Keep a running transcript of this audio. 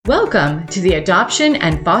Welcome to the Adoption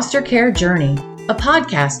and Foster Care Journey, a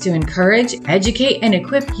podcast to encourage, educate, and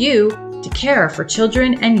equip you to care for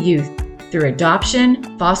children and youth through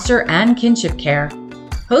adoption, foster, and kinship care.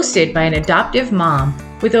 Hosted by an adoptive mom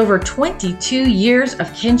with over 22 years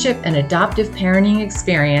of kinship and adoptive parenting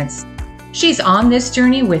experience. She's on this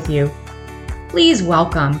journey with you. Please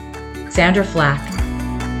welcome Sandra Flack.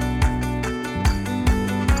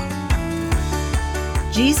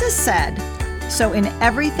 Jesus said, "So in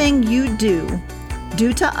everything you do,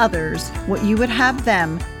 do to others what you would have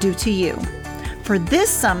them do to you. For this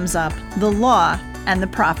sums up the law and the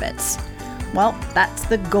prophets." Well, that's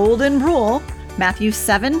the golden rule. Matthew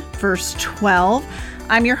 7, verse 12.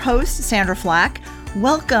 I'm your host, Sandra Flack.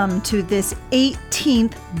 Welcome to this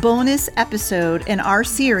 18th bonus episode in our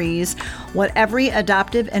series, What Every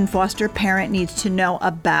Adoptive and Foster Parent Needs to Know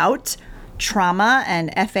About Trauma and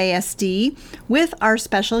FASD, with our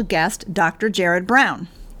special guest, Dr. Jared Brown.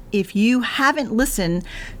 If you haven't listened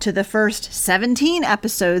to the first 17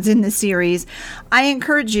 episodes in the series, I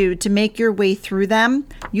encourage you to make your way through them.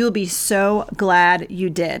 You'll be so glad you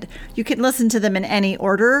did. You can listen to them in any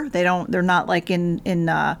order. They're not like in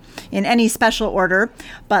any special order,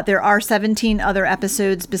 but there are 17 other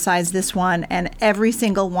episodes besides this one, and every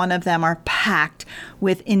single one of them are packed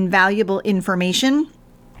with invaluable information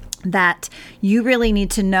that you really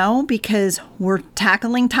need to know, because we're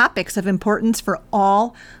tackling topics of importance for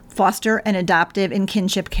all foster and adoptive and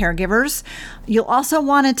kinship caregivers. You'll also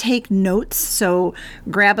want to take notes, so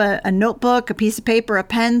grab a notebook, a piece of paper, a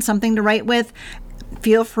pen, something to write with.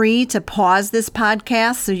 Feel free to pause this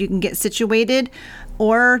podcast so you can get situated,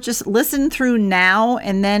 or just listen through now,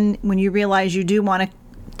 and then when you realize you do want to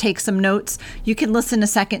take some notes, you can listen a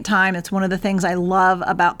second time. It's one of the things I love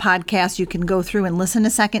about podcasts. You can go through and listen a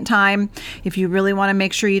second time. If you really want to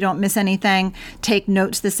make sure you don't miss anything, take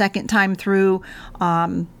notes the second time through.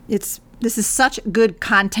 This is such good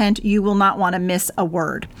content. You will not want to miss a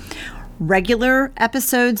word. Regular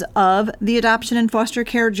episodes of the Adoption and Foster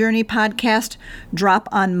Care Journey podcast drop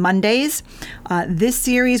on Mondays. This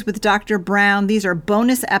series with Dr. Brown, these are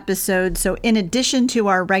bonus episodes. So in addition to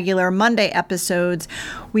our regular Monday episodes,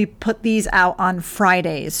 we put these out on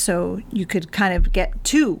Fridays. So you could kind of get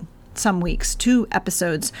two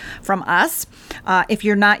episodes from us. If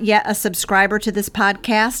you're not yet a subscriber to this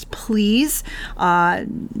podcast, please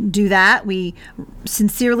do that. We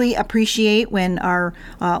sincerely appreciate when our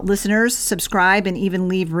listeners subscribe and even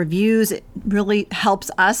leave reviews. It really helps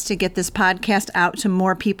us to get this podcast out to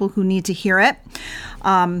more people who need to hear it.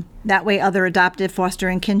 That way other adoptive, foster,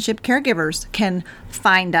 and kinship caregivers can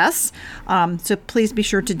find us. So please be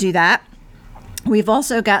sure to do that. We've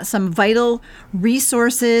also got some vital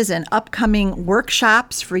resources and upcoming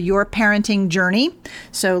workshops for your parenting journey.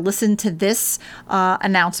 So listen to this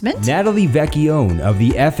announcement. Natalie Vecchione of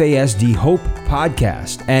the FASD Hope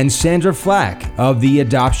podcast and Sandra Flack of the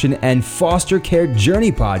Adoption and Foster Care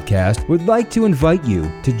Journey podcast would like to invite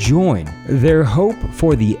you to join their Hope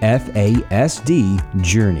for the FASD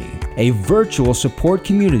Journey, a virtual support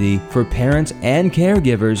community for parents and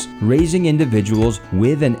caregivers raising individuals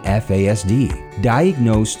with an FASD,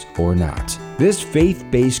 diagnosed or not. This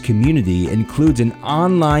faith-based community includes an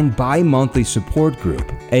online bi-monthly support group,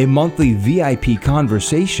 a monthly VIP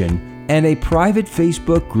conversation, and a private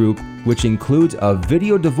Facebook group which includes a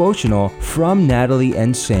video devotional from Natalie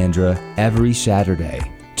and Sandra every Saturday.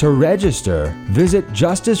 To register, visit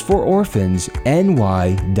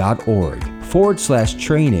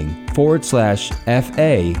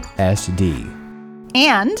justicefororphans.ny.org/training/FASD.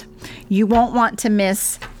 And you won't want to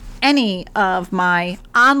miss any of my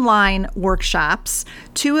online workshops,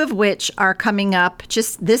 two of which are coming up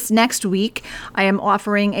just this next week. I am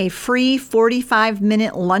offering a free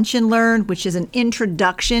 45-minute lunch and learn, which is an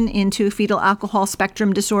introduction into fetal alcohol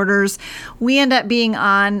spectrum disorders. We end up being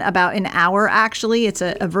on about an hour, actually. It's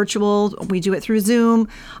a virtual, we do it through Zoom,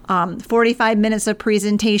 45 minutes of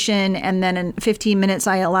presentation, and then in 15 minutes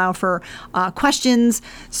I allow for questions.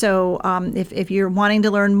 So if you're wanting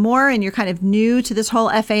to learn more and you're kind of new to this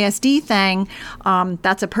whole FASD thing,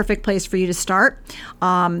 that's a perfect place for you to start.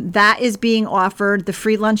 That is being offered. The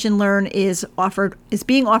free lunch and learn is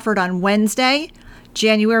being offered on Wednesday,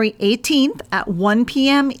 January 18th at 1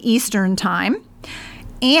 p.m. Eastern Time.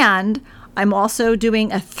 And I'm also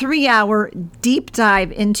doing a 3-hour deep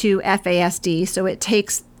dive into FASD. So it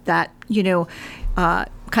takes that,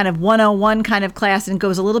 kind of 101 kind of class and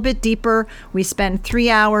goes a little bit deeper. We spend 3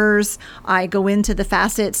 hours. I go into the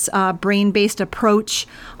facets brain-based approach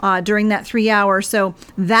during that 3 hours. So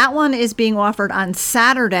that one is being offered on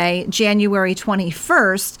Saturday, January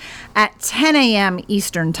 21st at 10 a.m.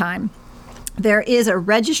 Eastern Time. There is a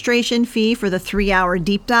registration fee for the 3-hour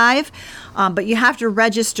deep dive, but you have to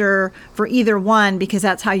register for either one because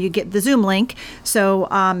that's how you get the Zoom link.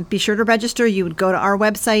 So be sure to register. You would go to our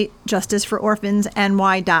website,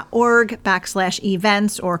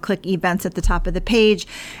 justicefororphans.ny.org/events, or click events at the top of the page,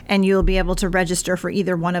 and you'll be able to register for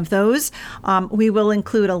either one of those. We will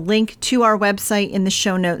include a link to our website in the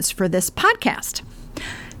show notes for this podcast.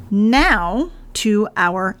 Now, to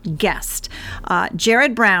our guest.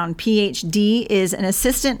 Jared Brown, PhD, is an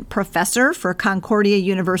assistant professor for Concordia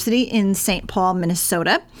University in St. Paul,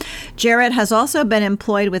 Minnesota. Jared has also been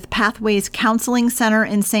employed with Pathways Counseling Center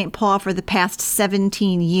in St. Paul for the past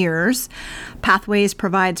 17 years. Pathways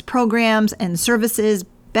provides programs and services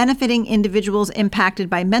benefiting individuals impacted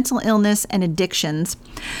by mental illness and addictions.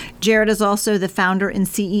 Jared is also the founder and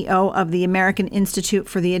CEO of the American Institute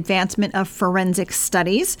for the Advancement of Forensic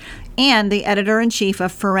Studies and the editor-in-chief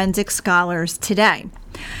of Forensic Scholars Today.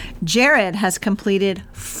 Jared has completed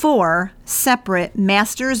 4 separate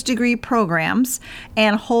master's degree programs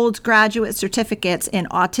and holds graduate certificates in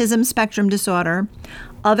autism spectrum disorder,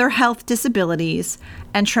 other health disabilities,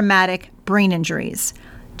 and traumatic brain injuries.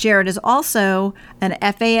 Jared is also an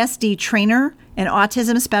FASD trainer, an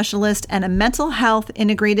autism specialist, and a mental health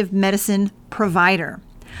integrative medicine provider.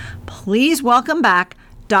 Please welcome back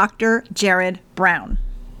Dr. Jared Brown.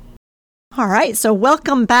 All right, so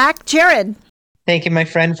welcome back, Jared. Thank you, my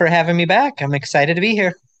friend, for having me back. I'm excited to be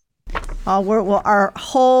here. Our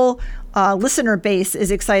whole listener base is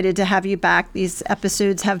excited to have you back. These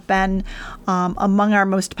episodes have been among our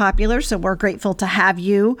most popular, so we're grateful to have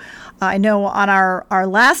you. I know on our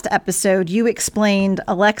last episode, you explained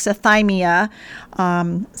alexithymia,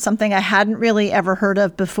 something I hadn't really ever heard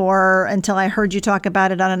of before until I heard you talk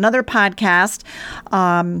about it on another podcast.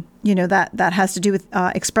 That has to do with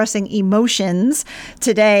expressing emotions.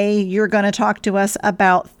 Today, you're going to talk to us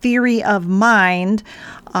about theory of mind,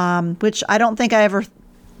 which I don't think I ever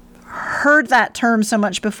heard that term so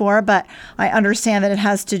much before, but I understand that it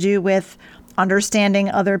has to do with understanding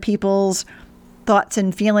other people's thoughts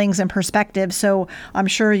and feelings and perspectives. So I'm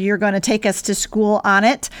sure you're going to take us to school on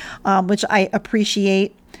it, which I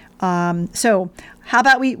appreciate. So how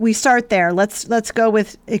about we start there? Let's go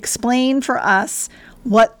with explain for us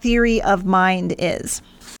what theory of mind is.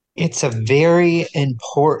 It's a very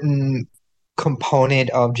important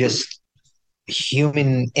component of just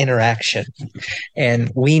human interaction,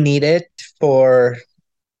 and we need it for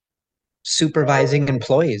supervising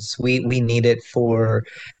employees. We need it for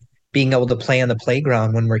being able to play on the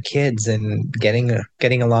playground when we're kids and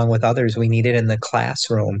getting along with others. We need it in the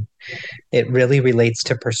classroom. It really relates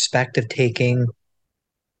to perspective taking.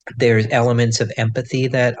 There's elements of empathy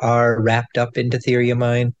that are wrapped up into theory of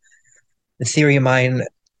mind. The theory of mind,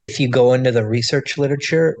 if you go into the research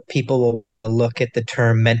literature, people will look at the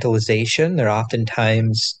term mentalization. They're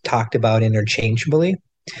oftentimes talked about interchangeably.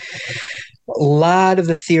 A lot of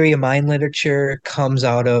the theory of mind literature comes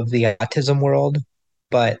out of the autism world,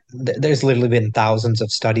 but there's literally been thousands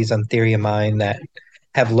of studies on theory of mind that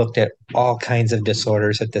have looked at all kinds of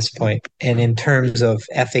disorders at this point. And in terms of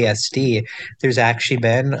FASD, there's actually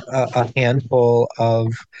been a handful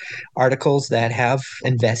of articles that have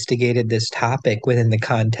investigated this topic within the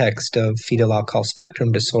context of fetal alcohol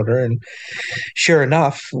spectrum disorder. And sure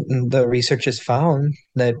enough, the research has found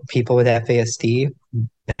that people with FASD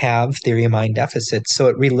have theory of mind deficits. So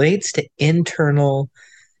it relates to internal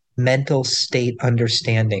mental state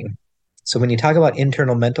understanding. So when you talk about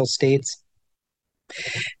internal mental states,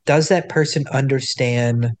 does that person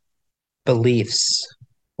understand beliefs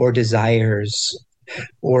or desires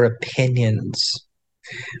or opinions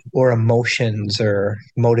or emotions or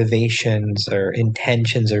motivations or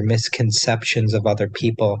intentions or misconceptions of other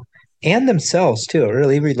people and themselves too? It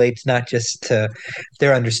really relates not just to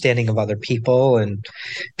their understanding of other people and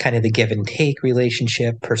kind of the give and take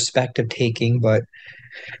relationship, perspective taking, but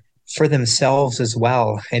for themselves as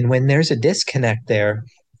well. And when there's a disconnect there,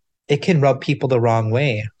 it can rub people the wrong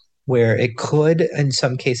way, where it could, in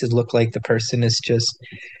some cases, look like the person is just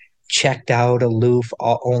checked out, aloof,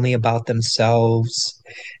 only about themselves,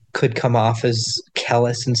 could come off as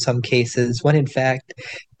callous in some cases, when in fact,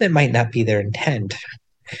 that might not be their intent.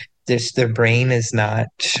 Their brain is not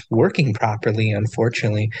working properly,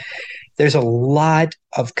 unfortunately. There's a lot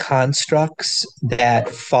of constructs that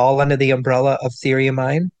fall under the umbrella of theory of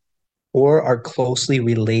mind or are closely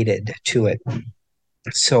related to it.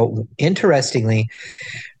 So interestingly,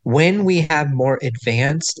 when we have more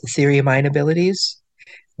advanced theory of mind abilities,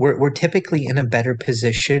 we're typically in a better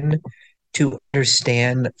position to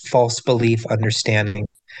understand false belief understanding.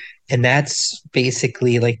 And that's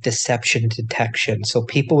basically like deception detection. So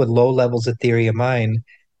people with low levels of theory of mind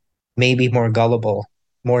maybe more gullible,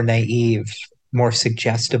 more naive, more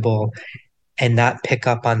suggestible, and not pick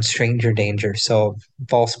up on stranger danger. So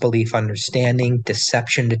false belief understanding,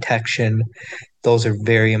 deception detection, those are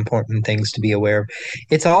very important things to be aware of.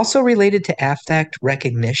 It's also related to affect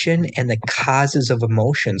recognition and the causes of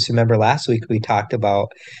emotions. Remember last week we talked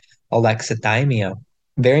about alexithymia.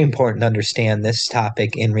 Very important to understand this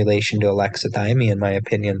topic in relation to alexithymia, in my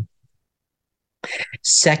opinion.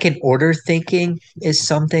 Second order thinking is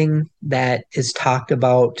something that is talked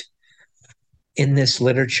about in this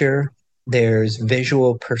literature. There's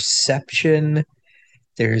visual perception.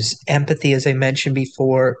 There's empathy, as I mentioned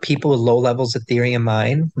before. People with low levels of theory of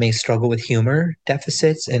mind may struggle with humor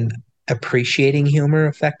deficits and appreciating humor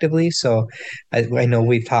effectively. So I know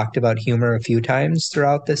we've talked about humor a few times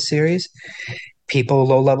throughout this series. People with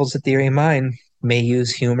low levels of theory of mind may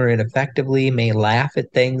use humor ineffectively, may laugh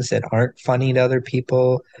at things that aren't funny to other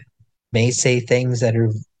people, may say things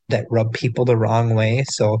that rub people the wrong way.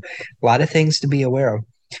 So a lot of things to be aware of.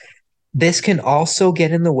 This can also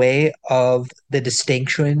get in the way of the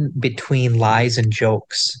distinction between lies and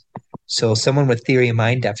jokes. So someone with theory of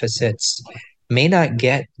mind deficits may not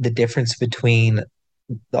get the difference between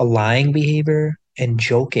a lying behavior and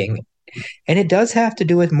joking. And it does have to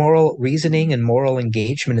do with moral reasoning and moral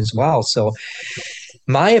engagement as well. So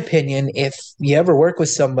my opinion, if you ever work with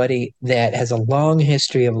somebody that has a long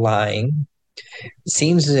history of lying,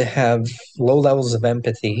 seems to have low levels of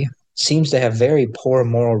empathy, seems to have very poor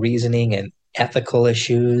moral reasoning and ethical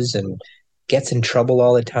issues, and gets in trouble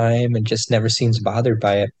all the time and just never seems bothered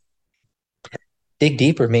by it, dig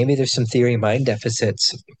deeper. Maybe there's some theory of mind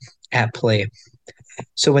deficits at play.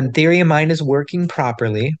 So when theory of mind is working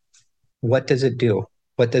properly, what does it do?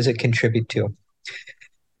 What does it contribute to?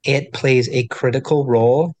 It plays a critical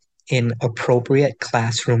role in appropriate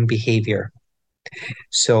classroom behavior.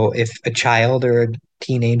 So if a child or a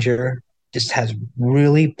teenager just has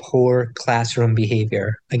really poor classroom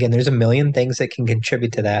behavior, again, there's a million things that can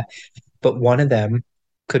contribute to that, but one of them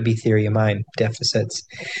could be theory of mind deficits.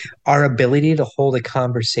 Our ability to hold a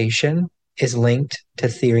conversation is linked to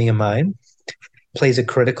theory of mind, plays a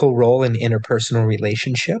critical role in interpersonal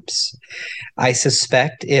relationships. I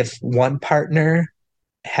suspect if one partner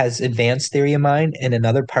has advanced theory of mind and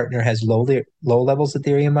another partner has low levels of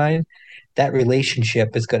theory of mind, that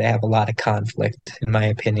relationship is going to have a lot of conflict, in my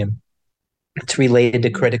opinion. It's related to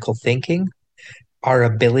critical thinking, our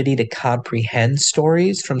ability to comprehend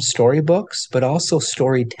stories from storybooks, but also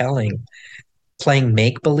storytelling. Playing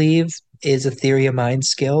make-believe is a theory of mind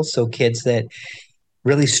skill. So kids that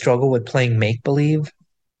really struggle with playing make-believe,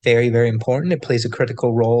 very, very important. It plays a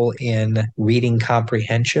critical role in reading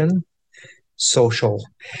comprehension, social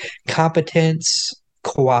competence,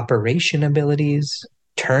 cooperation abilities,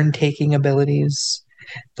 turn-taking abilities.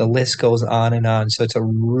 The list goes on and on. So it's a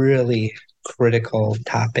really critical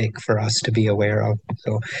topic for us to be aware of.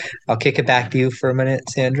 So I'll kick it back to you for a minute,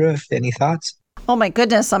 Sandra. Any thoughts? Oh my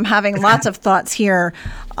goodness, I'm having lots of thoughts here.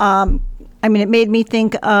 It made me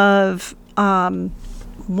think of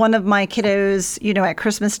one of my kiddos, at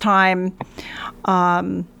Christmas time.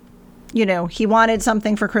 He wanted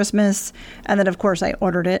something for Christmas, and then of course I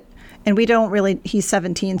ordered it. And he's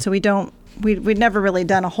 17, so we'd never really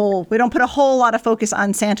done we don't put a whole lot of focus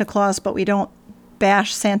on Santa Claus, but we don't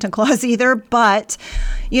bash Santa Claus either. But,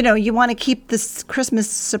 you want to keep this Christmas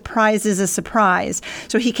surprises a surprise.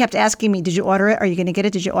 So he kept asking me, did you order it? Are you going to get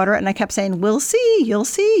it? Did you order it? And I kept saying, we'll see, you'll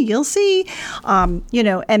see, you'll see. And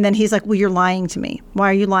then he's like, well, you're lying to me. Why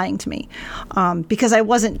are you lying to me? Because I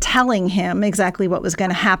wasn't telling him exactly what was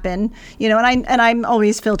going to happen, and I'm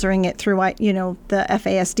always filtering it through, the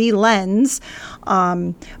FASD lens.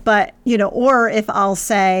 But, or if I'll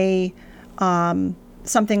say,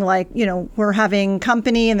 something like, we're having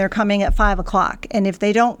company and they're coming at 5:00. And if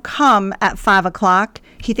they don't come at 5:00,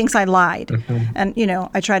 he thinks I lied. Mm-hmm. And,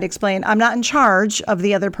 I try to explain, I'm not in charge of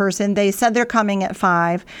the other person. They said they're coming at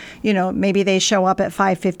 5, maybe they show up at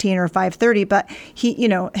 5:15 or 5:30, but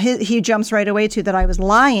he jumps right away to that I was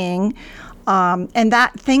lying. And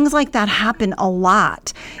that things like that happen a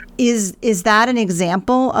lot. Is that an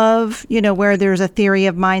example of, where there's a theory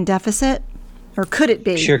of mind deficit, or could it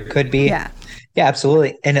be? Sure, could be. Yeah. Yeah,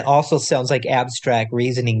 absolutely. And it also sounds like abstract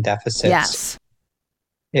reasoning deficits. Yes.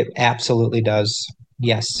 It absolutely does.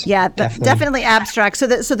 Yes. Yeah, definitely abstract. So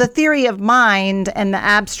the theory of mind and the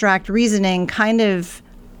abstract reasoning kind of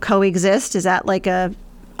coexist. Is that like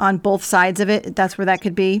on both sides of it? That's where that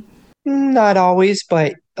could be? Not always,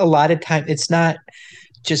 but a lot of time it's not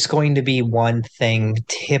just going to be one thing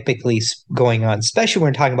typically going on, especially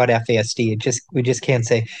when we're talking about FASD. We just can't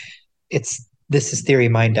say this is theory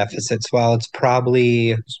of mind deficits. Well, it's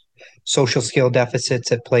probably social skill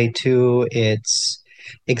deficits at play too. It's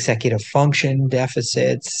executive function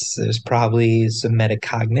deficits. There's probably some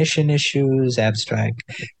metacognition issues, abstract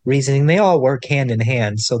reasoning. They all work hand in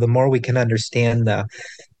hand. So the more we can understand the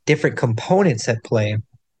different components at play,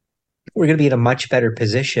 we're going to be in a much better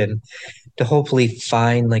position to hopefully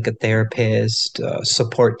find like a therapist, a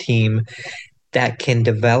support team that can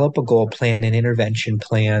develop a goal plan, an intervention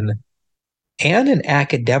plan, and an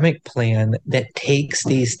academic plan that takes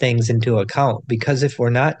these things into account. Because if we're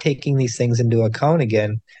not taking these things into account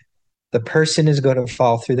again, the person is going to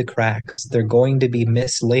fall through the cracks. They're going to be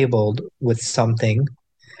mislabeled with something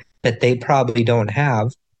that they probably don't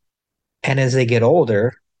have. And as they get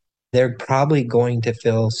older, they're probably going to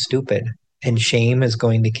feel stupid and shame is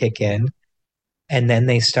going to kick in. And then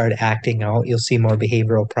they start acting out. You'll see more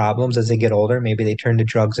behavioral problems as they get older. Maybe they turn to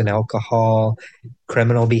drugs and alcohol,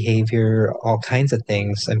 criminal behavior, all kinds of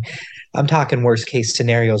things. And I'm talking worst case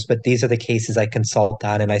scenarios, but these are the cases I consult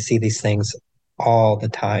on, and I see these things all the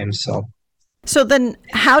time. So then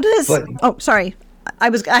how does, oh, sorry. I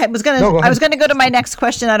was gonna go to my next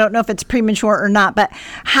question. I don't know if it's premature or not, but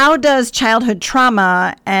how does childhood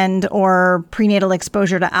trauma and or prenatal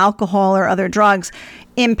exposure to alcohol or other drugs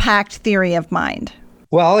impact theory of mind?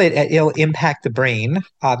 Well, it'll impact the brain.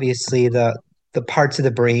 Obviously, the parts of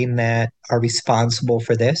the brain that are responsible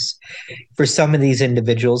for this. For some of these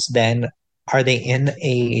individuals, then are they in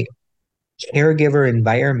a caregiver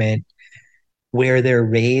environment where they're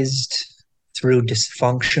raised through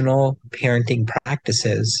dysfunctional parenting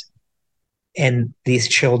practices, and these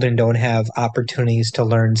children don't have opportunities to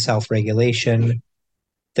learn self-regulation?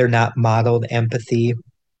 They're not modeled empathy.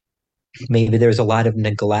 Maybe there's a lot of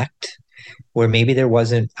neglect, where maybe there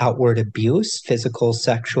wasn't outward abuse, physical,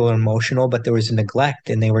 sexual, emotional, but there was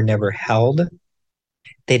neglect and they were never held.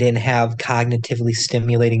 They didn't have cognitively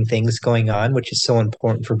stimulating things going on, which is so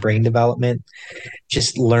important for brain development.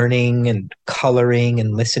 Just learning and coloring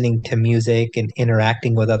and listening to music and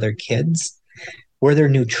interacting with other kids. Were there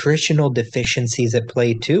nutritional deficiencies at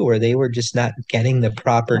play too, where they were just not getting the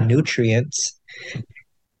proper nutrients?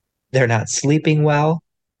 They're not sleeping well.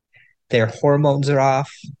 Their hormones are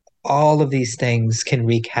off. All of these things can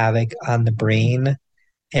wreak havoc on the brain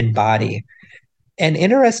and body. And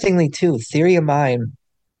interestingly too, theory of mind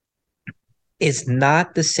is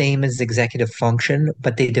not the same as executive function,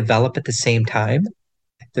 but they develop at the same time.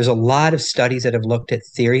 There's a lot of studies that have looked at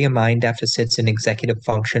theory of mind deficits and executive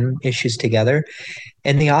function issues together.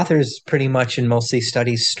 And the authors pretty much in most of these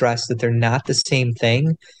studies stress that they're not the same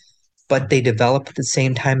thing, but they develop at the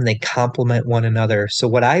same time and they complement one another. So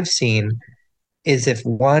what I've seen is if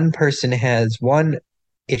one person has one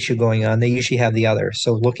issue going on, they usually have the other.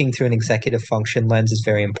 So looking through an executive function lens is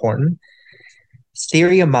very important.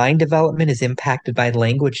 Theory of mind development is impacted by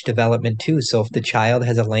language development too. So if the child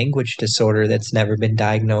has a language disorder that's never been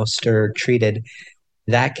diagnosed or treated,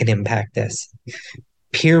 that can impact this.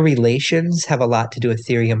 Peer relations have a lot to do with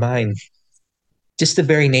theory of mind. Just the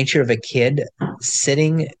very nature of a kid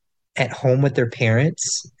sitting at home with their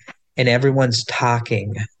parents and everyone's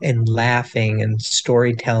talking and laughing and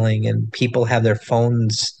storytelling, and people have their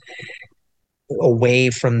phones away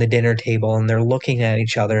from the dinner table and they're looking at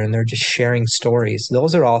each other and they're just sharing stories.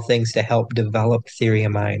 Those are all things to help develop theory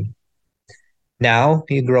of mind. Now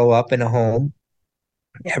you grow up in a home,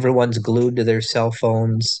 everyone's glued to their cell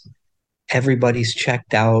phones, everybody's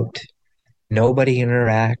checked out, nobody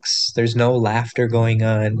interacts, there's no laughter going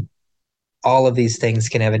on. All of these things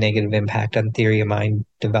can have a negative impact on theory of mind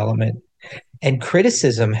development. And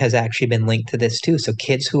criticism has actually been linked to this too. So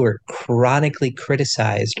kids who are chronically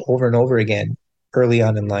criticized over and over again early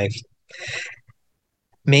on in life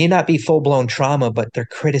may not be full-blown trauma, but they're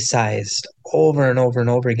criticized over and over and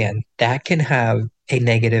over again. That can have a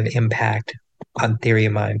negative impact on theory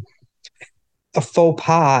of mind. A faux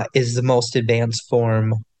pas is the most advanced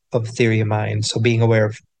form of theory of mind. So being aware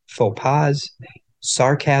of faux pas,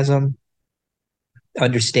 sarcasm,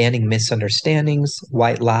 understanding misunderstandings,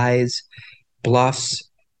 white lies, bluffs,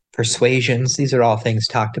 persuasions. These are all things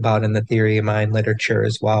talked about in the theory of mind literature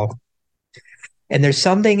as well. And there's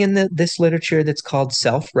something in this literature that's called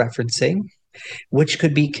self-referencing, which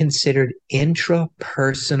could be considered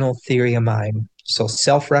intrapersonal theory of mind. So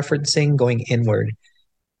self-referencing, going inward.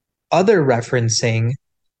 Other referencing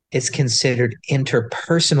is considered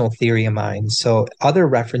interpersonal theory of mind. So other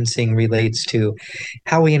referencing relates to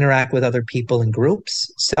how we interact with other people in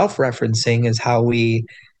groups. Self-referencing is how we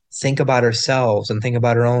think about ourselves and think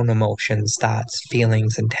about our own emotions, thoughts,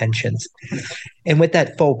 feelings, intentions. And with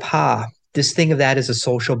that faux pas, just think of that as a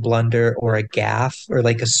social blunder or a gaffe or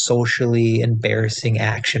like a socially embarrassing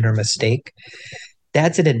action or mistake.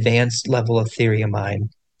 That's an advanced level of theory of mind.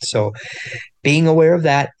 So being aware of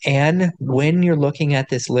that, and when you're looking at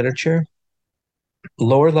this literature,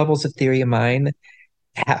 lower levels of theory of mind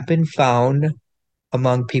have been found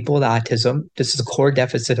among people with autism. This is a core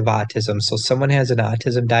deficit of autism. So someone has an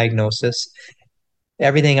autism diagnosis.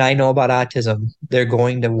 Everything I know about autism, they're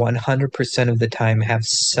going to 100% of the time have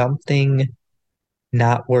something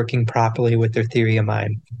not working properly with their theory of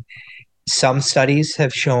mind. Some studies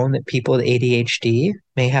have shown that people with ADHD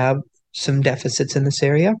may have some deficits in this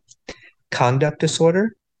area. Conduct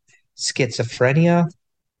disorder, schizophrenia,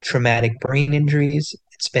 traumatic brain injuries.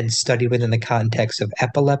 It's been studied within the context of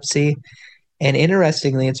epilepsy. And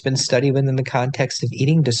interestingly, it's been studied within the context of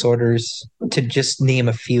eating disorders, to just name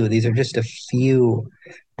a few. These are just a few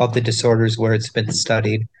of the disorders where it's been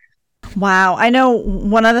studied. Wow. I know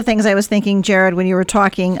one of the things I was thinking, Jared, when you were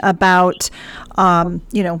talking about,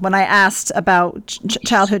 when I asked about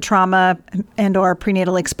childhood trauma and or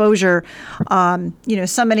prenatal exposure,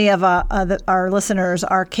 so many of our listeners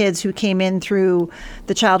are kids who came in through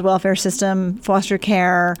the child welfare system, foster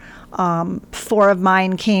care. 4 of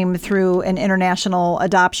mine came through an international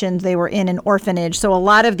adoption. They were in an orphanage. So a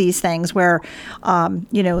lot of these things where,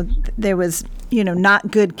 there was,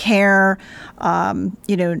 not good care,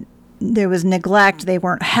 there was neglect, they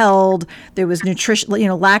weren't held, there was nutrition,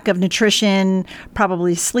 lack of nutrition,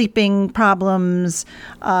 probably sleeping problems,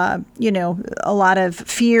 a lot of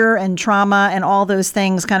fear and trauma and all those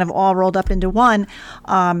things kind of all rolled up into one,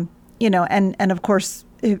 and of course,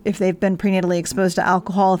 if they've been prenatally exposed to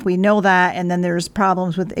alcohol, if we know that, and then there's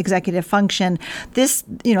problems with executive function, this,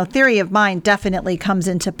 theory of mind definitely comes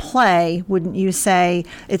into play, wouldn't you say?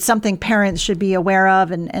 It's something parents should be aware of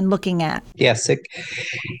and looking at. Yes, it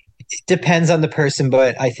depends on the person,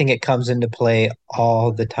 but I think it comes into play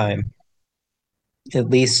all the time. At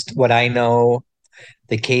least what I know,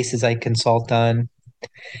 the cases I consult on.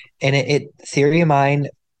 And theory of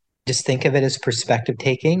mind, just think of it as perspective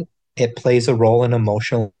taking. It plays a role in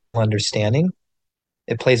emotional understanding.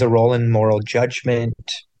 It plays a role in moral judgment,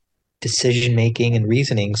 decision making, and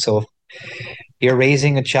reasoning. So if you're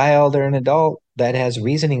raising a child or an adult that has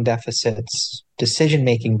reasoning deficits,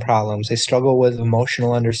 decision-making problems, they struggle with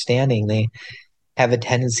emotional understanding, they have a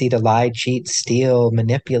tendency to lie, cheat, steal,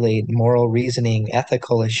 manipulate, moral reasoning,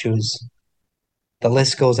 ethical issues. The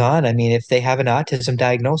list goes on. I mean, if they have an autism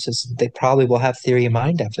diagnosis, they probably will have theory of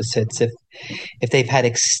mind deficits. If they've had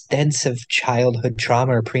extensive childhood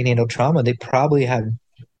trauma or prenatal trauma, they probably have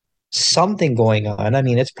something going on. I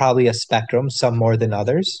mean, it's probably a spectrum, some more than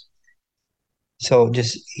others. So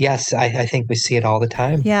yes, I think we see it all the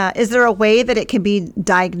time. Yeah. Is there a way that it can be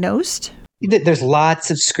diagnosed? There's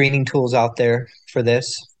lots of screening tools out there for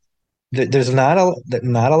this. There's not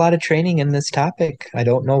a lot of training in this topic. I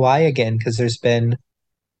don't know why, again, because there's been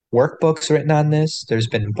workbooks written on this. There's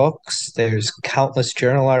been books. There's countless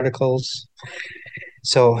journal articles.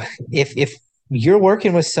 So if you're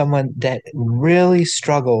working with someone that really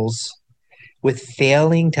struggles with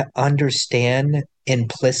failing to understand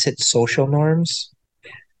implicit social norms,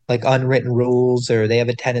 like unwritten rules, or they have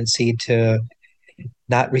a tendency to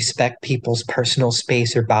not respect people's personal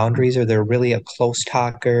space or boundaries, or they're really a close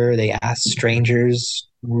talker, they ask strangers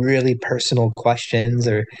really personal questions,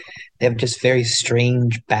 or they have just very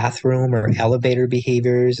strange bathroom or elevator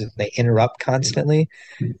behaviors, and they interrupt constantly.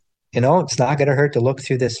 It's not going to hurt to look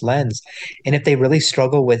through this lens. And if they really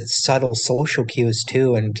struggle with subtle social cues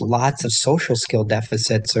too, and lots of social skill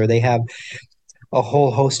deficits, or they have a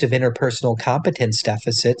whole host of interpersonal competence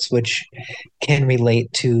deficits, which can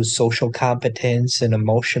relate to social competence and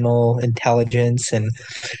emotional intelligence and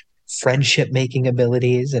friendship making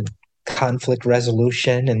abilities and conflict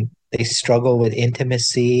resolution, and they struggle with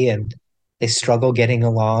intimacy, and they struggle getting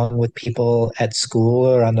along with people at school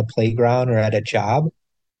or on the playground or at a job.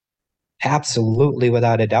 Absolutely,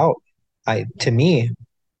 without a doubt. To me,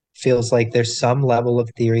 feels like there's some level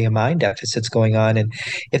of theory of mind deficits going on. And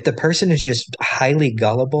if the person is just highly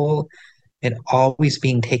gullible and always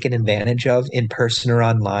being taken advantage of in person or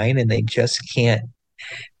online, and they just can't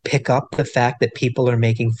pick up the fact that people are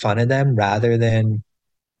making fun of them rather than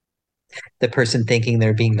the person thinking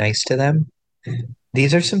they're being nice to them,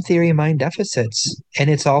 these are some theory of mind deficits. And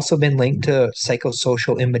it's also been linked to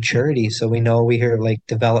psychosocial immaturity. So we hear like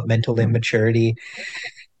developmental immaturity.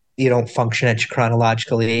 You don't function at your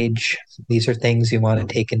chronological age. These are things you want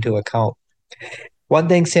to take into account. One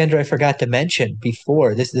thing, Sandra, I forgot to mention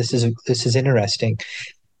before, this is interesting.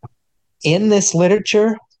 In this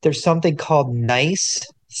literature, there's something called NICE,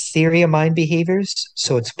 theory of mind behaviors.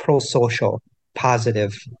 So it's pro-social,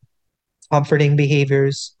 positive, comforting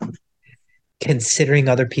behaviors, considering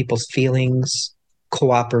other people's feelings,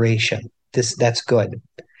 cooperation. That's good.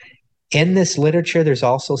 In this literature, there's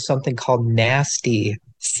also something called nasty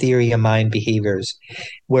theory of mind behaviors,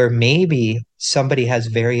 where maybe somebody has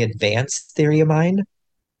very advanced theory of mind,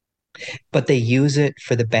 but they use it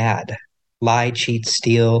for the bad. Lie, cheat,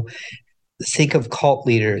 steal. Think of cult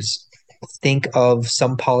leaders. Think of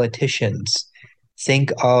some politicians.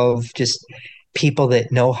 Think of just people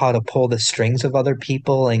that know how to pull the strings of other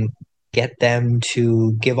people and get them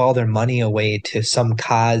to give all their money away to some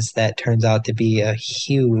cause that turns out to be a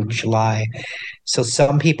huge lie. So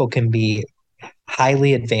some people can be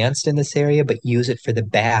highly advanced in this area, but use it for the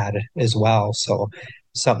bad as well. So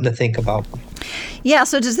something to think about. Yeah.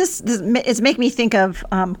 So does this it's make me think of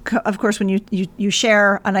course, when you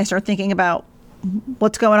share, and I start thinking about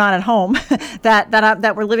what's going on at home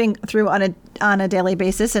that we're living through on a daily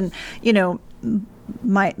basis. And,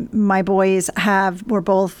 my boys were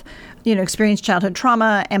both, experienced childhood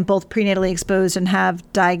trauma and both prenatally exposed and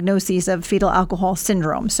have diagnoses of fetal alcohol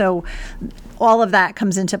syndrome. So all of that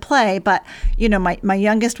comes into play. But, my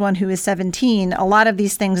youngest one, who is 17, a lot of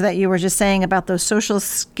these things that you were just saying about those social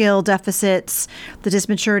skill deficits, the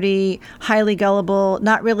dysmaturity, highly gullible,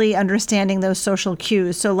 not really understanding those social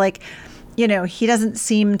cues. So he doesn't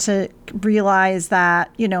seem to realize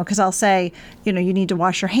that, because I'll say, you need to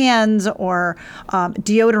wash your hands, or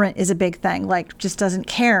deodorant is a big thing, just doesn't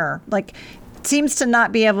care. Seems to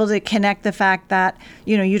not be able to connect the fact that,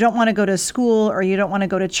 you don't want to go to school, or you don't want to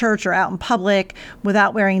go to church or out in public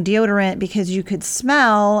without wearing deodorant because you could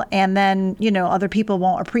smell, and then, other people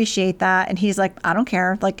won't appreciate that. And he's like, I don't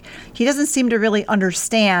care. He doesn't seem to really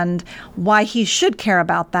understand why he should care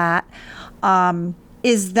about that.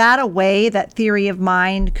 Is that a way that theory of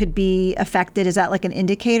mind could be affected? Is that like an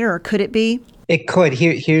indicator, or could it be? It could.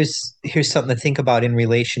 Here's something to think about in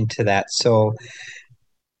relation to that. So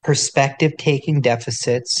perspective taking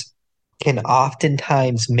deficits can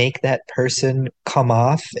oftentimes make that person come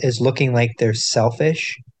off as looking like they're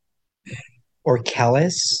selfish or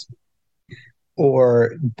callous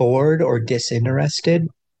or bored or disinterested.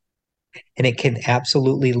 And it can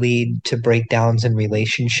absolutely lead to breakdowns in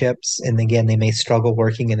relationships. And again, they may struggle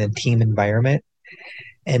working in a team environment.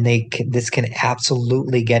 And this can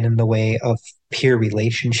absolutely get in the way of peer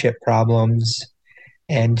relationship problems.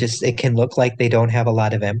 And just it can look like they don't have a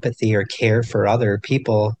lot of empathy or care for other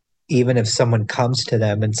people, even if someone comes to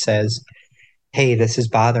them and says, hey, this is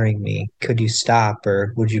bothering me. Could you stop?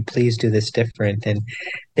 Or would you please do this different? And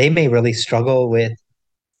they may really struggle with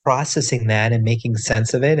processing that and making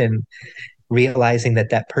sense of it, and realizing that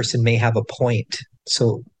that person may have a point.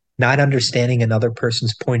 So not understanding another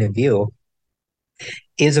person's point of view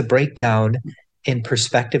is a breakdown in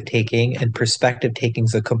perspective taking, and perspective taking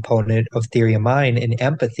is a component of theory of mind, and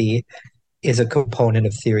empathy is a component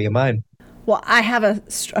of theory of mind. Well, I have a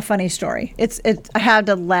funny story. I had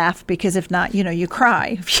to laugh, because if not, you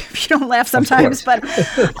cry if you don't laugh sometimes. But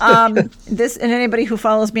this, and anybody who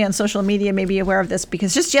follows me on social media may be aware of this,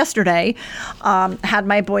 because just yesterday, had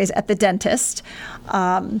my boys at the dentist,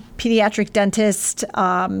 pediatric dentist,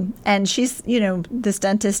 and she's, this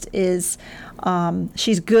dentist is,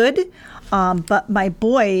 she's good, but my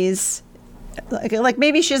boys, like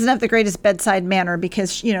maybe she doesn't have the greatest bedside manner,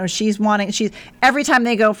 because she's every time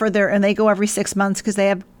they go and they go every 6 months because they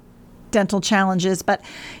have dental challenges, but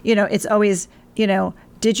it's always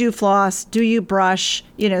did you floss, do you brush,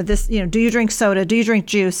 do you drink soda, do you drink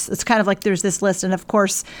juice? It's kind of like there's this list. And of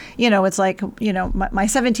course, it's like, my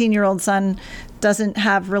 17-year-old son doesn't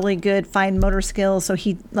have really good fine motor skills, so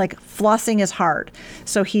he flossing is hard,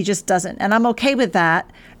 so he just doesn't, and I'm okay with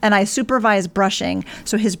that. And I supervise brushing,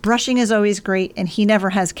 so his brushing is always great, and he never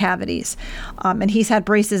has cavities, and he's had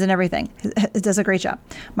braces and everything. He does a great job.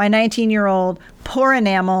 My 19-year-old, poor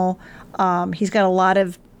enamel, he's got a lot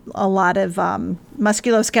of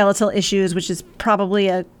musculoskeletal issues, which is probably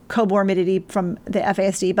a comorbidity from the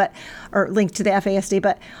FASD, or linked to the FASD,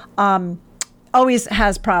 but always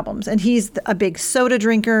has problems. And he's a big soda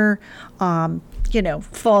drinker,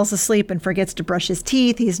 falls asleep and forgets to brush his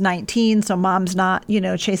teeth. He's 19, so mom's not,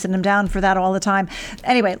 chasing him down for that all the time.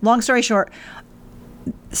 Anyway, long story short,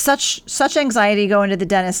 such anxiety going to the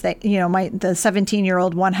dentist that, the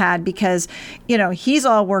 17-year-old one had, because, he's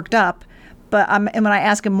all worked up. But and when I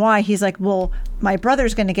ask him why, he's like, well, my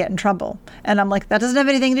brother's going to get in trouble. And I'm like, that doesn't have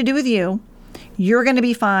anything to do with you. You're going to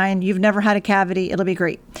be fine. You've never had a cavity. It'll be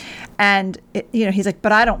great. And, he's like,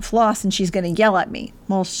 but I don't floss and she's going to yell at me.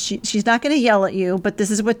 Well, she's not going to yell at you, but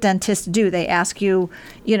this is what dentists do. They ask you,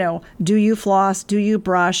 do you floss? Do you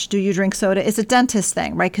brush? Do you drink soda? It's a dentist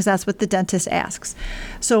thing, right? Because that's what the dentist asks.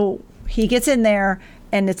 So he gets in there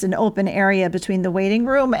and it's an open area between the waiting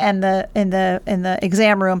room and the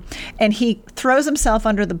exam room. And he throws himself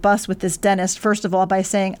under the bus with this dentist, first of all, by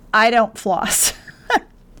saying, "I don't floss."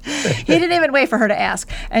 He didn't even wait for her to ask.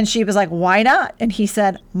 And she was like, "Why not?" And he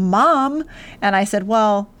said, "Mom." And I said,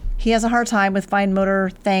 "Well, he has a hard time with fine motor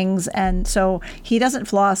things, and so he doesn't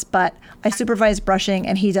floss, but I supervise brushing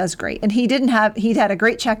and he does great." And he'd had a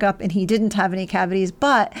great checkup and he didn't have any cavities,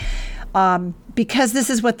 but because this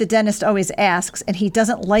is what the dentist always asks and he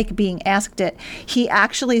doesn't like being asked it, he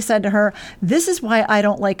actually said to her, "This is why I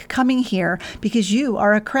don't like coming here, because you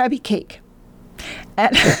are a crabby cake."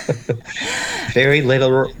 And Very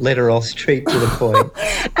literal, straight to the point.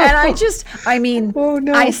 And Oh,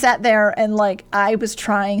 no. I sat there and like, I was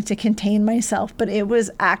trying to contain myself, but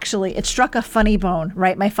it struck a funny bone,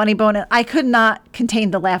 right? My funny bone, and I could not contain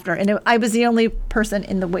the laughter. And I was the only person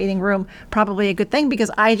in the waiting room, probably a good thing, because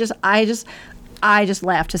I just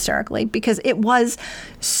laughed hysterically because it was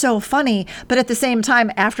so funny. But at the same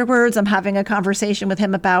time, afterwards, I'm having a conversation with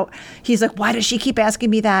him about, he's like, "Why does she keep asking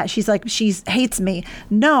me that?" She's like, "She hates me."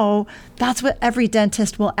 No, that's what every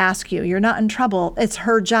dentist will ask you. You're not in trouble. It's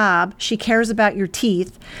her job. She cares about your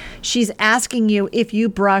teeth. She's asking you if you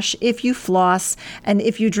brush, if you floss, and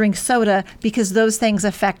if you drink soda, because those things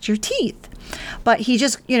affect your teeth. But he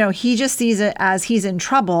just sees it as he's in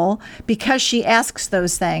trouble because she asks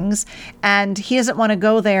those things, and he doesn't want to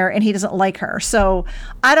go there, and he doesn't like her. So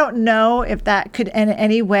I don't know if that could in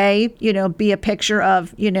any way, be a picture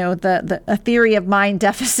of, a theory of mind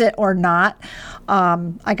deficit or not.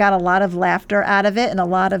 I got a lot of laughter out of it and a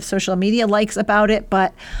lot of social media likes about it,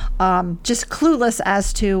 but just clueless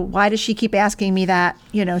as to why does she keep asking me that?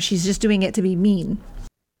 She's just doing it to be mean.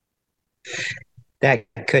 That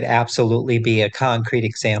could absolutely be a concrete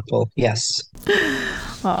example. Yes.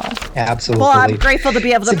 Oh. Absolutely. Well, I'm grateful to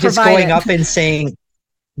be able to provide just going it. up and saying,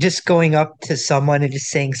 just going up to someone and just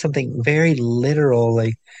saying something very literal,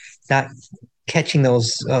 like not catching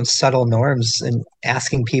those subtle norms and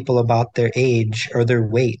asking people about their age or their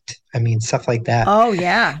weight. I mean, stuff like that. Oh,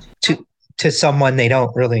 yeah. To someone they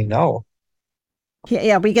don't really know.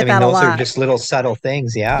 Yeah, we get that a those lot. Those are just little subtle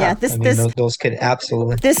things. Yeah. Those could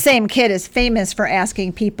absolutely. This same kid is famous for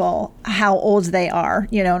asking people how old they are.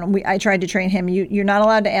 And I tried to train him. You're not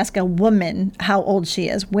allowed to ask a woman how old she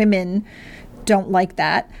is. Women don't like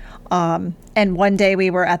that. And one day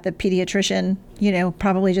we were at the pediatrician,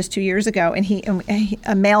 probably just 2 years ago, and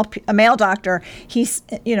a male doctor,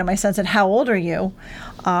 my son said, "How old are you?"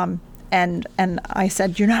 And I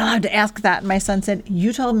said, "You're not allowed to ask that." And my son said,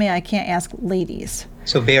 "You told me I can't ask ladies."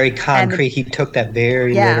 So very concrete. He took that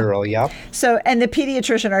very literal. Yep. So, and our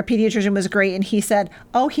pediatrician was great. And he said,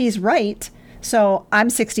 "Oh, he's right. So I'm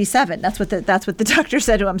 67." That's what the doctor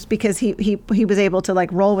said to him, because he was able to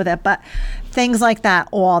like roll with it. But things like that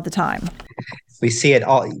all the time. We see it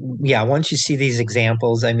all. Yeah. Once you see these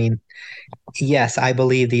examples, I mean, yes, I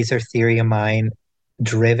believe these are theory of mind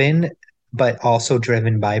driven, but also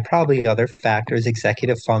driven by probably other factors,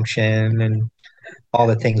 executive function and all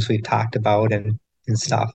the things we've talked about and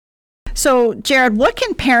stuff. So, Jared, what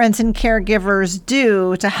can parents and caregivers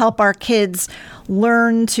do to help our kids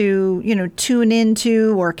learn to, tune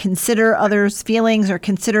into or consider others' feelings or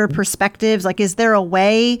consider perspectives? Like, is there a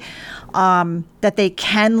way that they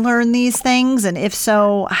can learn these things? And if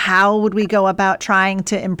so, how would we go about trying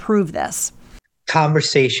to improve this?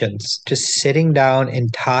 Conversations, just sitting down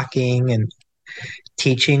and talking and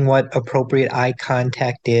teaching what appropriate eye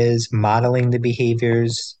contact is, modeling the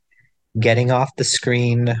behaviors, getting off the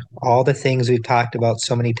screen, all the things we've talked about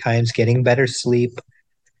so many times, getting better sleep.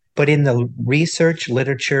 But in the research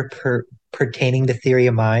literature pertaining to theory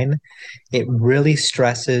of mind, it really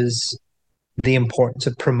stresses the importance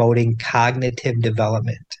of promoting cognitive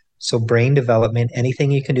development. So brain development,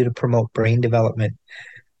 anything you can do to promote brain development,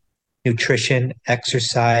 nutrition,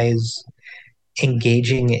 exercise,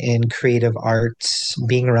 engaging in creative arts,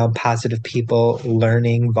 being around positive people,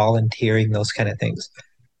 learning, volunteering, those kind of things.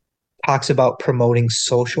 Talks about promoting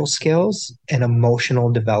social skills and emotional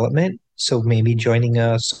development. So maybe joining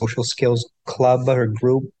a social skills club or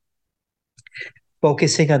group.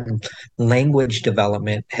 Focusing on language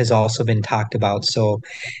development has also been talked about. So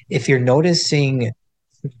if you're noticing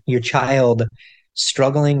your child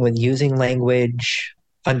struggling with using language,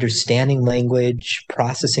 understanding language,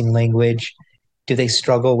 processing language, do they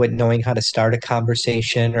struggle with knowing how to start a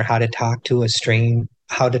conversation or how to talk to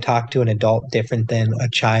how to talk to an adult different than a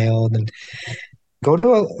child? And go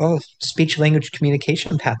to a speech language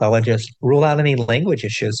communication pathologist, rule out any language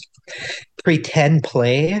issues. Pretend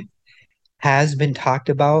play has been talked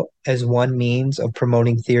about as one means of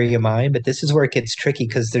promoting theory of mind, but this is where it gets tricky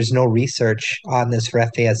because there's no research on this for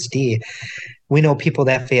FASD. We know people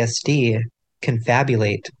with FASD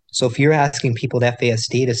confabulate. So if you're asking people with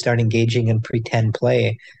FASD to start engaging in pretend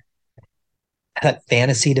play, that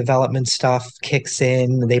fantasy development stuff kicks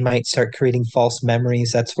in. They might start creating false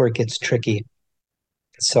memories. That's where it gets tricky.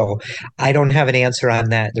 So I don't have an answer on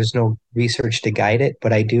that. There's no research to guide it,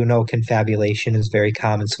 but I do know confabulation is very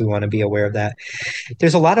common, so we want to be aware of that.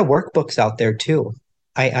 There's a lot of workbooks out there too.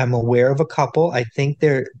 I'm aware of a couple. I think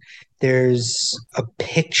there's a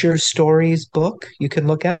picture stories book you can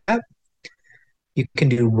look at. You can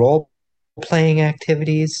do role playing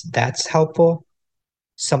activities. That's helpful.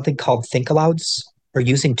 Something called Think Alouds or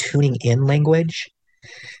using tuning in language.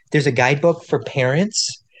 There's a guidebook for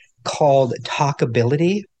parents called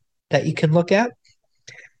Talkability that you can look at.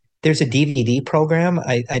 There's a DVD program.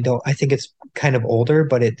 I think it's kind of older,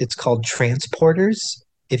 but it's called Transporters.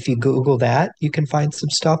 If you Google that, you can find some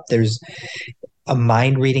stuff. There's a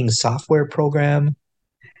mind reading software program,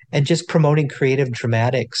 and just promoting creative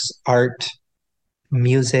dramatics, art,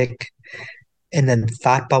 music, and then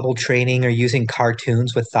thought bubble training or using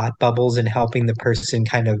cartoons with thought bubbles and helping the person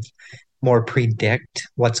kind of more predict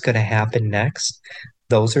what's going to happen next.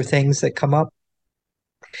 Those are things that come up.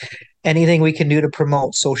 Anything we can do to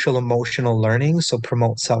promote social emotional learning, so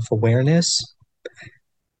promote self-awareness,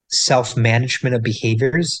 self-management of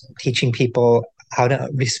behaviors, teaching people how to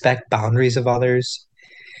respect boundaries of others,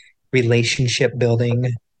 relationship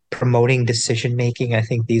building, promoting decision making. I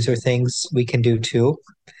think these are things we can do too.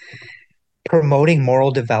 Promoting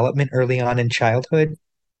moral development early on in childhood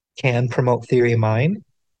can promote theory of mind.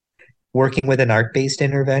 Working with an art-based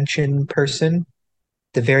intervention person,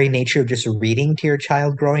 the very nature of just reading to your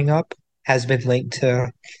child growing up has been linked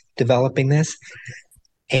to developing this.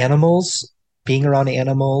 Animals, being around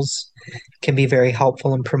animals can be very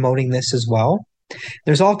helpful in promoting this as well.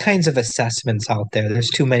 There's all kinds of assessments out there. There's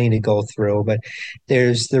too many to go through, but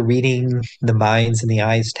there's the reading the minds and the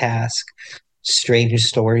eyes task, strange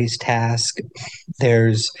stories task.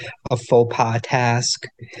 There's a faux pas task.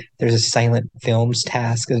 There's a silent films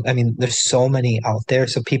task. I mean, there's so many out there.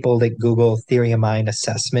 So people that Google theory of mind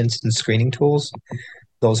assessments and screening tools,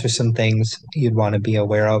 those are some things you'd want to be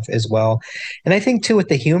aware of as well. And I think too, with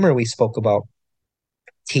the humor we spoke about,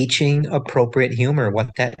 teaching appropriate humor, what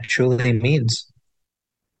that truly means,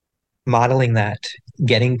 modeling that,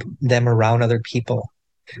 getting them around other people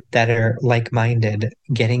that are like-minded,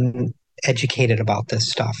 getting educated about this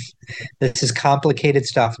stuff. This is complicated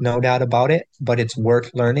stuff, no doubt about it, but it's worth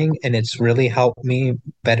learning, and it's really helped me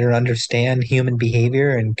better understand human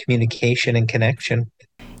behavior and communication and connection.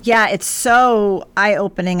 Yeah, it's so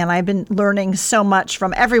eye-opening, and I've been learning so much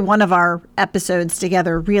from every one of our episodes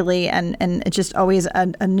together, really, and it's just always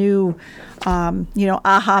a new,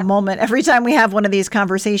 aha moment every time we have one of these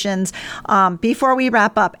conversations. Before we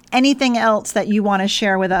wrap up, anything else that you want to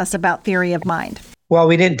share with us about theory of mind? Well,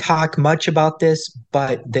 we didn't talk much about this,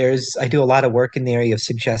 but I do a lot of work in the area of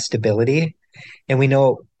suggestibility, and we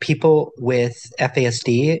know people with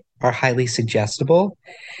FASD are highly suggestible.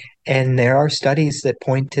 And there are studies that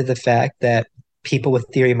point to the fact that people with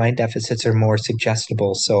theory of mind deficits are more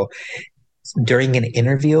suggestible. So during an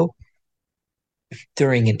interview,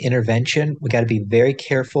 during an intervention, we got to be very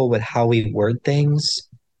careful with how we word things.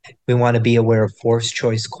 We want to be aware of forced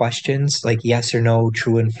choice questions like yes or no,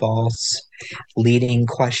 true and false, leading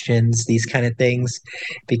questions, these kind of things.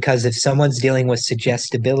 Because if someone's dealing with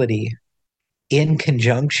suggestibility in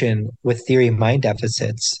conjunction with theory of mind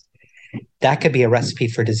deficits, that could be a recipe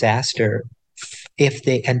for disaster if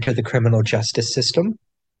they enter the criminal justice system,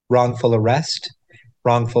 wrongful arrest,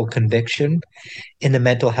 wrongful conviction. In the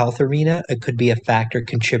mental health arena, it could be a factor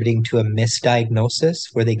contributing to a misdiagnosis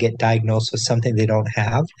where they get diagnosed with something they don't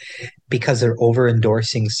have because they're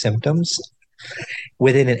over-endorsing symptoms.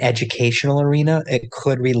 Within an educational arena, it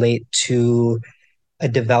could relate to a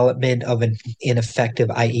development of an ineffective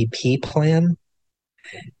IEP plan.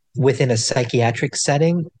 Within a psychiatric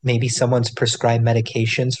setting, maybe someone's prescribed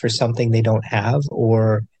medications for something they don't have,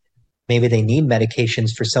 or maybe they need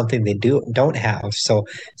medications for something they don't have. So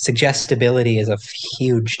suggestibility is a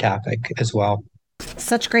huge topic as well.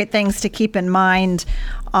 Such great things to keep in mind.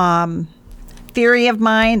 Theory of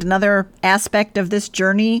mind, another aspect of this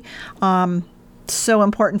journey. So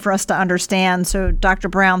important for us to understand. So Dr.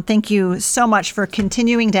 Brown, thank you so much for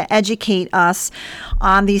continuing to educate us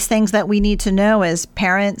on these things that we need to know as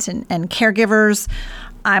parents and caregivers.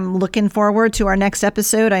 I'm looking forward to our next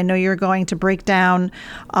episode. I know you're going to break down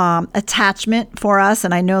attachment for us,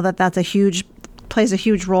 and I know that that's a huge plays a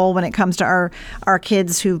huge role when it comes to our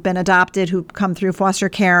kids who've been adopted, who come through foster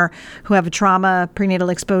care, who have a trauma, prenatal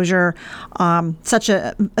exposure. Such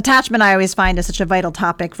a attachment, I always find, is such a vital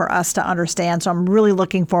topic for us to understand. So I'm really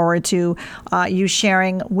looking forward to you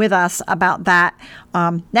sharing with us about that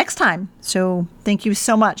next time. So thank you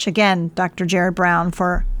so much again, Dr. Jared Brown,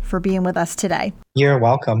 for being with us today. You're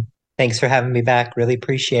welcome. Thanks for having me back. Really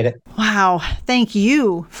appreciate it. Wow. Thank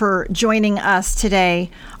you for joining us today.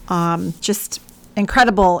 Just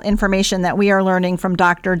incredible information that we are learning from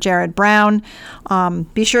Dr. Jared Brown.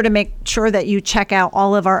 Be sure to make sure that you check out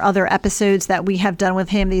all of our other episodes that we have done with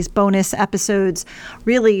him, these bonus episodes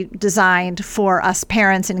really designed for us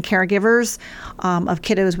parents and caregivers of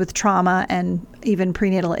kiddos with trauma and even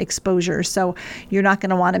prenatal exposure. So you're not going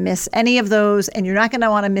to want to miss any of those, and you're not going to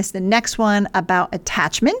want to miss the next one about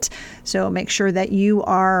attachment. So make sure that you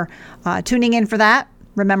are tuning in for that.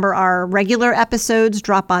 Remember, our regular episodes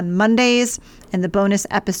drop on Mondays and the bonus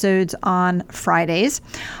episodes on Fridays.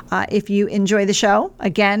 If you enjoy the show,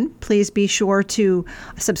 again, please be sure to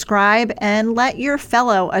subscribe and let your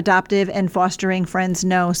fellow adoptive and fostering friends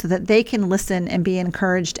know so that they can listen and be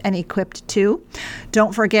encouraged and equipped too.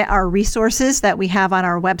 Don't forget our resources that we have on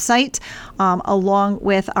our website, along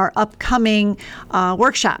with our upcoming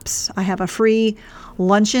workshops. I have a free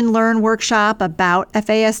Lunch and Learn workshop about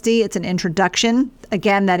FASD. It's an introduction.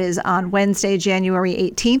 Again, that is on Wednesday, January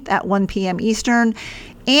 18th at 1 p.m. Eastern.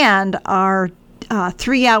 And our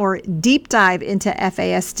 3-hour deep dive into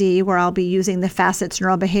FASD, where I'll be using the Facets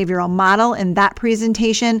Neurobehavioral Model in that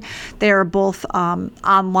presentation. They are both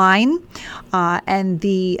online, and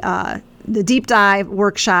the deep dive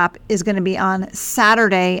workshop is going to be on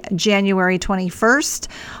Saturday, January 21st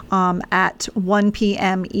at 1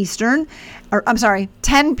 p.m. Eastern. Or I'm sorry,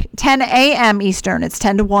 10 a.m. Eastern. It's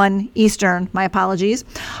 10 to 1 Eastern. My apologies.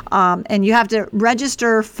 And you have to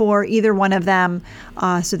register for either one of them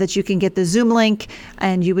so that you can get the Zoom link,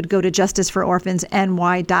 and you would go to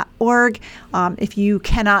justicefororphans.ny.org. If you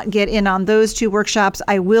cannot get in on those two workshops,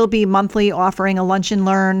 I will be monthly offering a Lunch and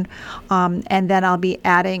Learn, and then I'll be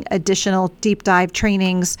adding additional deep dive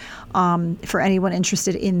trainings for anyone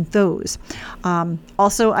interested in those.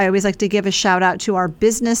 Also, I always like to give a shout out to our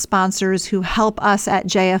business sponsors who help us at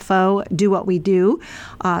JFO do what we do.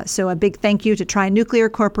 So a big thank you to Tri-Nuclear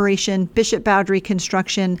Corporation, Bishop Boundary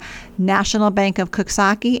Construction, National Bank of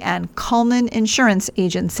Coxsackie, and Coleman Insurance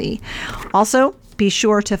Agency. Also, be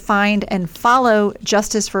sure to find and follow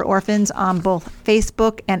Justice for Orphans on both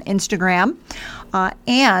Facebook and Instagram.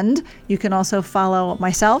 And you can also follow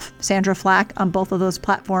myself, Sandra Flack, on both of those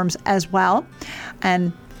platforms as well.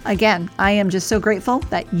 And again, I am just so grateful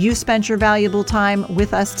that you spent your valuable time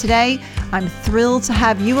with us today. I'm thrilled to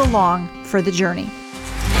have you along for the journey.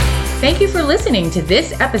 Thank you for listening to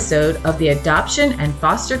this episode of the Adoption and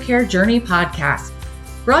Foster Care Journey podcast,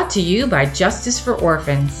 brought to you by Justice for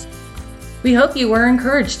Orphans. We hope you were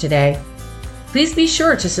encouraged today. Please be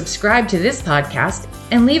sure to subscribe to this podcast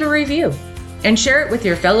and leave a review, and share it with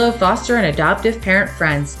your fellow foster and adoptive parent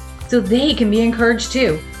friends so they can be encouraged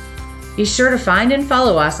too. Be sure to find and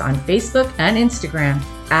follow us on Facebook and Instagram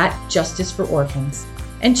at Justice for Orphans.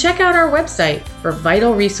 And check out our website for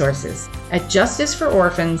vital resources at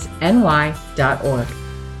justicefororphansny.org.